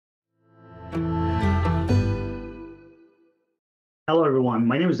Hello, everyone.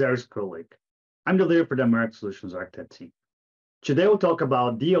 My name is Eric Krolik. I'm the leader for the American Solutions Architect team. Today, we'll talk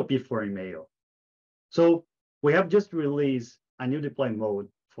about DLP for email. So we have just released a new deploy mode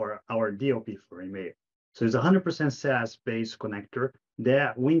for our DLP for email. So it's a 100% SaaS-based connector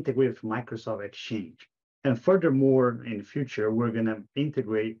that we integrate with Microsoft Exchange. And furthermore, in the future, we're going to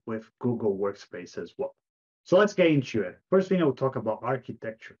integrate with Google Workspace as well. So let's get into it. First thing, I will talk about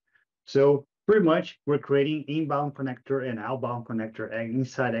architecture. So pretty much, we're creating inbound connector and outbound connector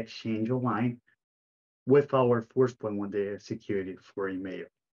inside Exchange Online with our Forcepoint one-day security for email.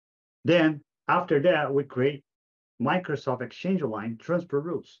 Then after that, we create Microsoft Exchange Online transfer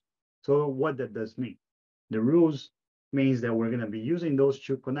rules. So what that does mean? The rules means that we're going to be using those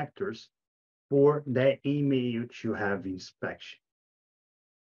two connectors for that email to have inspection.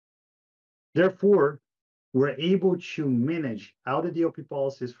 Therefore, we're able to manage all the DLP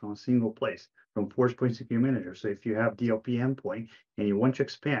policies from a single place, from Forcepoint Security Manager. So if you have DLP endpoint and you want to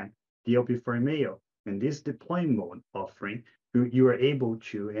expand DLP for email in this deploy mode offering, you are able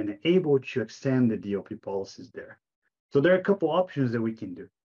to extend the DLP policies there. So there are a couple options that we can do.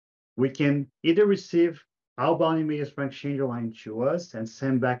 We can either receive outbound emails from Exchange Online to us and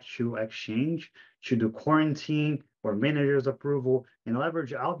send back to Exchange to do quarantine or manager's approval and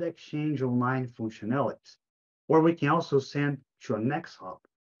leverage out the Exchange Online functionalities. Or we can also send to a next hub,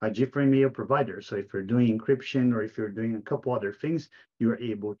 a different email provider. So if you're doing encryption or if you're doing a couple other things, you're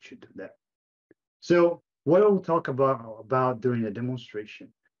able to do that. So what I will talk about during the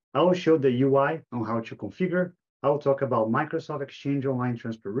demonstration, I will show the UI on how to configure. I will talk about Microsoft Exchange Online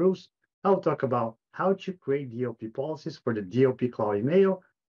transfer rules. I will talk about how to create DLP policies for the DLP cloud email.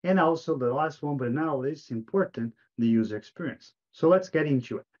 And also the last one, but not least important, the user experience. So let's get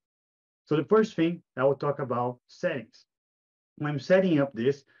into it. So the first thing, I will talk about settings. When I'm setting up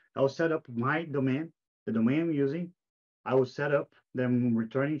this, I will set up my domain, the domain I'm using. I will set up them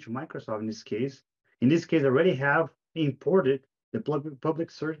returning to Microsoft in this case. In this case, I already have imported the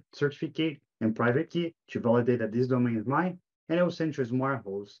public certificate and private key to validate that this domain is mine. And I will send to a smart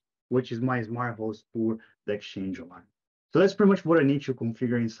host, which is my smart host for the Exchange Online. So that's pretty much what I need to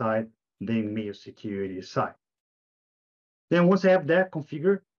configure inside the email security side. Then once I have that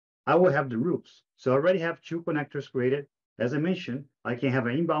configured, I will have the rules. So I already have two connectors created. As I mentioned, I can have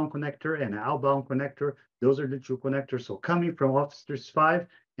an inbound connector and an outbound connector. Those are the two connectors. So coming from Office 365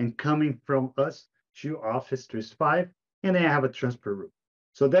 and coming from us to Office 365. And then I have a transfer rule.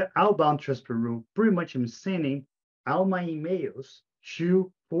 So that outbound transfer rule, pretty much I'm sending all my emails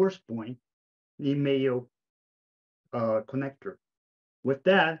to Forcepoint email connector. With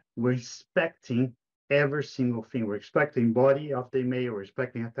that, we're inspecting every single thing. We're expecting body of the email, we're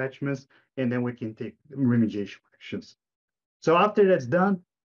expecting attachments, and then we can take remediation actions. So after that's done,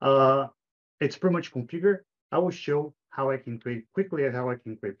 it's pretty much configured. I will show how I can create quickly and how I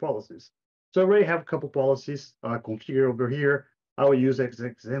can create policies. So I already have a couple policies configured over here. I will use as an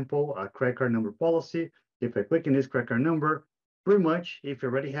example a credit card number policy. If I click in this credit card number, pretty much if you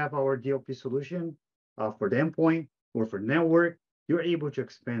already have our DLP solution for the endpoint or for network, you're able to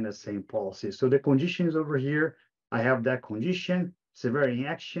expand the same policy. So the conditions over here, I have that condition, severity in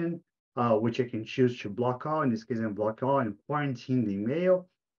action, which I can choose to block all. In this case, I'm block all and quarantine the email.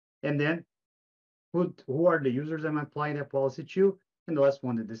 And then who are the users I'm applying that policy to? And the last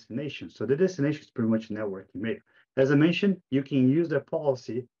one, the destination. So the destination is pretty much network email. As I mentioned, you can use that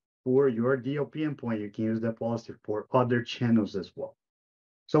policy for your DLP endpoint. You can use that policy for other channels as well.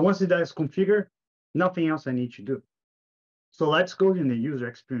 So once that is configured, nothing else I need to do. So let's go in the user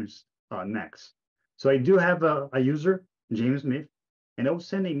experience next. So I do have a user, James Smith, and I will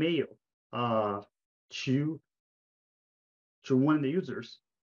send a mail to one of the users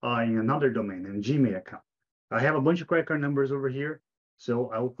in another domain, in Gmail account. I have a bunch of credit card numbers over here.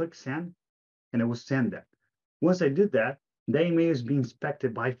 So I will click send, and I will send that. Once I did that, the email is being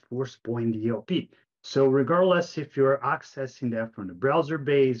inspected by Forcepoint DLP. So regardless if you're accessing that from the browser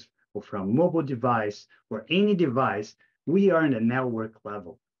base or from a mobile device or any device, we are in the network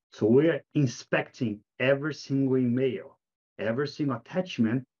level. So we're inspecting every single email, every single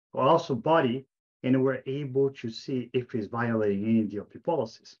attachment, also body, and we're able to see if it's violating any DLP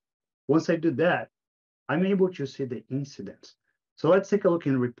policies. Once I do that, I'm able to see the incidents. So let's take a look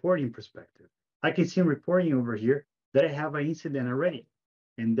in reporting perspective. I can see in reporting over here that I have an incident already.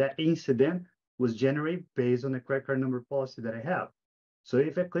 And that incident was generated based on the credit card number policy that I have. So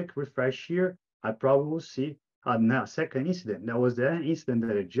if I click refresh here, I probably will see now second incident. That was the incident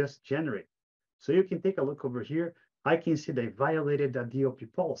that I just generated. So you can take a look over here. I can see they violated the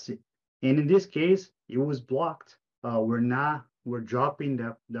DLP policy. And in this case, it was blocked. We're not we're dropping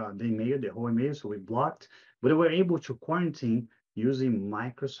the email, the whole email, so we blocked, but we're able to quarantine using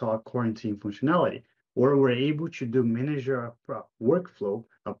Microsoft quarantine functionality, or we're able to do manager workflow,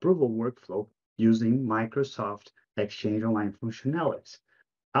 approval workflow using Microsoft Exchange Online functionalities.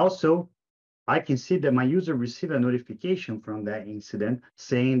 Also, I can see that my user received a notification from that incident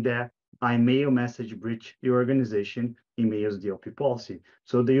saying that email message breach your organization emails DLP policy.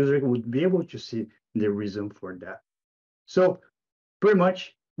 So the user would be able to see the reason for that. So pretty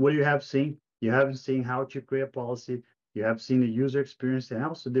much what you have seen how to create a policy, you have seen the user experience and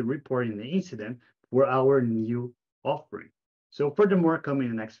also the reporting the incident for our new offering. So furthermore, coming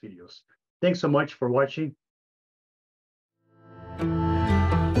in the next videos. Thanks so much for watching.